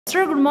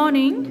Sir, good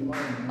morning. Good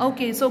morning.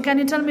 Okay, so can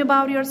you tell me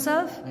about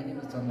yourself? My name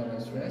is Chandra.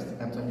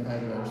 I'm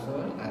 25 years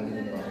old. I live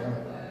in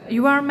Bahadur.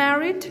 You are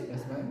married?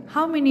 Yes, ma'am.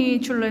 How many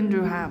children do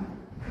you have?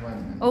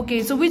 One.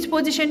 Okay, so which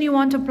position you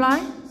want to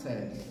apply?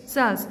 Sales.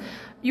 Sales.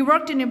 You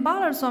worked in a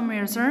parlor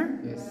somewhere, sir?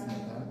 Yes,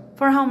 ma'am.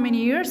 For how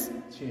many years?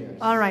 3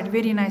 years. Alright,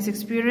 very nice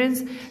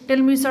experience. Tell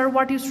me, sir,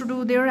 what you used to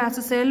do there as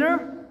a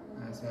seller?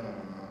 As a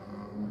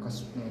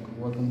customer,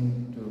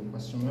 working to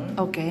customer.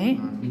 Okay.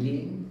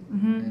 Billing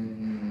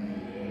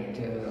and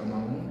till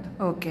amount.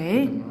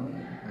 Okay.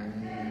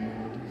 And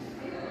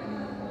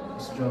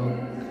stroke.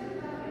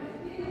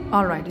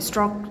 Alright,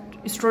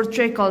 store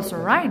check also,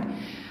 right?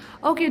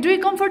 Okay, do you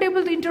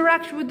comfortable to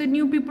interact with the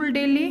new people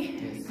daily?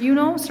 Yes. You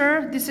know,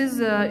 sir, this is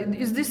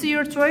this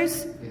your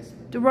choice? Yes.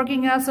 To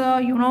working as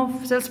a,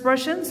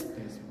 salesperson? Yes.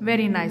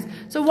 Very nice.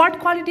 So what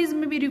qualities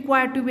may be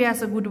required to be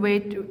as a good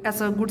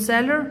as a good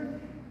seller?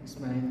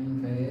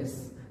 Smiling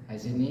face,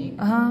 hygienic,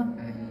 and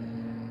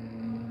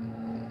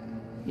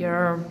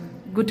Your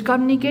good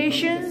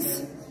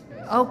communications?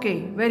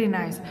 Okay, very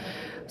nice.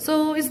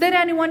 So is there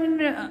anyone in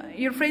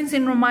your friends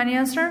in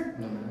Romania, sir?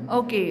 no, ma'am.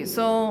 Okay,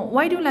 so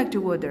why do you like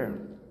to go there?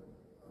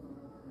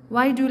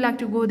 Why do you like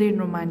to go there in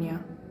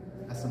Romania?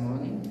 As a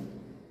morning.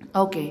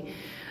 Okay.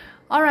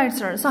 Alright,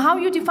 sir. So how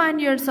you define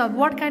yourself?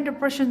 What kind of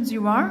persons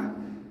you are?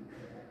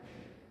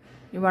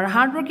 You are a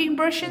hardworking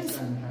person?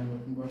 I'm a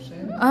hardworking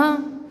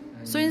person.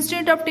 So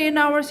instead of 10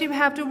 hours, you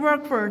have to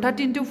work for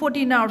 13 to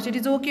 14 hours. It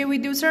is okay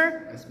with you,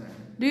 sir? Yes, ma'am.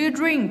 Do you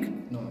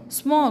drink? No.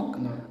 Smoke?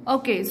 No.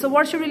 Okay. So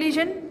what's your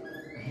religion?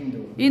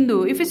 Hindu.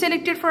 Hindu. If you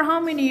selected for how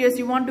many years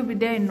you want to be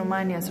there in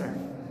Romania, sir?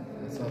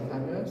 So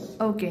 5 years.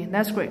 Okay,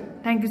 that's great.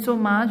 Thank you so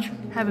much.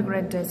 Have a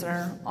great day,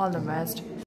 sir. All the best.